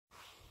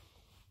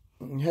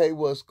Hey,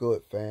 what's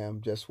good,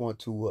 fam? Just want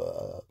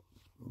to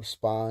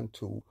respond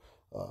to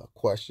a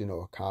question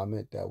or a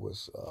comment that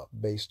was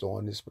based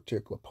on this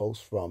particular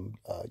post from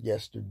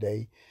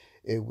yesterday.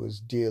 It was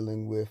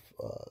dealing with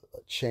a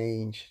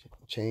change.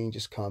 Change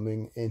is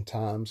coming, end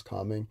times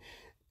coming.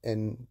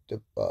 And the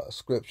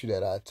scripture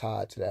that I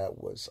tied to that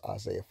was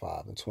Isaiah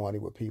 5:20,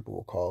 where people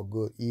will call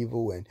good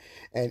evil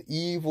and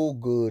evil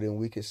good. And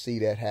we could see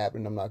that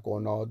happen. I'm not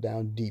going all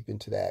down deep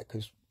into that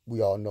because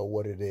we all know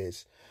what it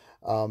is.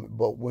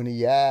 But when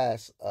he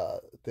asks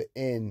the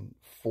end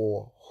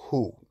for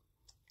who,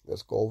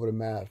 let's go over to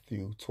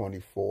Matthew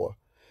 24.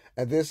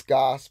 And this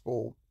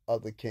gospel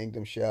of the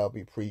kingdom shall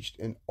be preached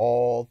in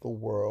all the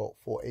world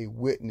for a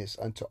witness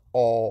unto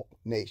all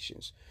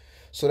nations.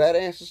 So that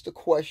answers the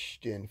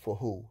question for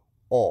who?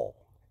 All.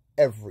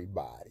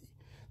 Everybody.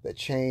 The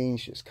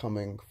change is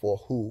coming for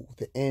who?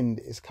 The end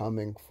is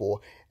coming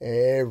for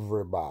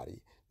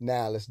everybody.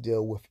 Now let's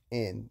deal with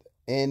end.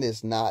 End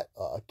is not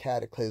a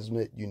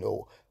cataclysmic,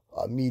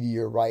 a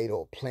meteorite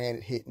or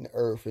planet hitting the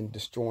earth and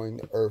destroying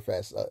the earth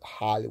as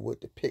Hollywood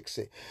depicts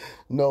it.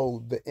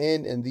 No, the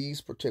end in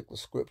these particular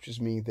scriptures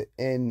mean the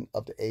end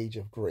of the age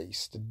of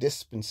grace. The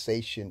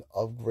dispensation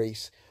of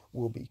grace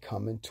will be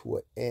coming to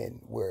an end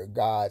where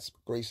God's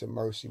grace and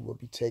mercy will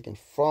be taken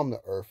from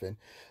the earth. And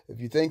if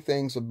you think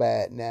things are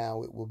bad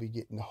now, it will be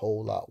getting a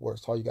whole lot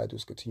worse. All you got to do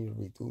is continue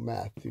to read through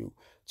Matthew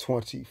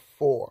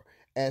 24.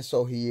 And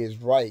so he is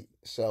right.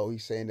 So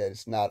he's saying that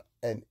it's not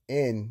an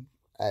end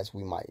as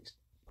we might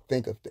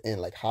think of the end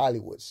like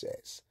Hollywood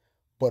says,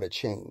 but a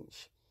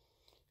change.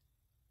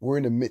 We're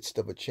in the midst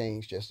of a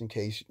change, just in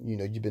case,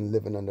 you've been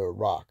living under a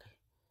rock.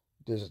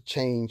 There's a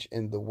change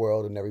in the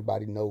world and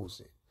everybody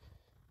knows it.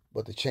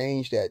 But the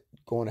change that's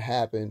going to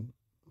happen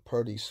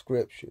per these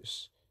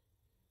scriptures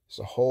is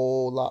a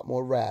whole lot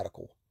more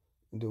radical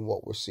than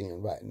what we're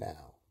seeing right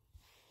now.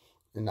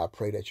 And I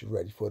pray that you're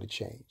ready for the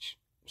change.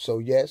 So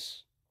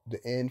yes,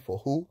 the end for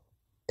who?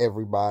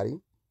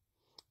 Everybody.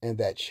 And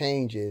that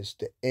change is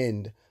the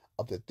end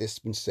of the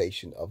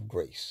dispensation of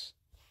grace.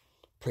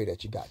 Pray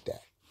that you got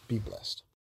that. Be blessed.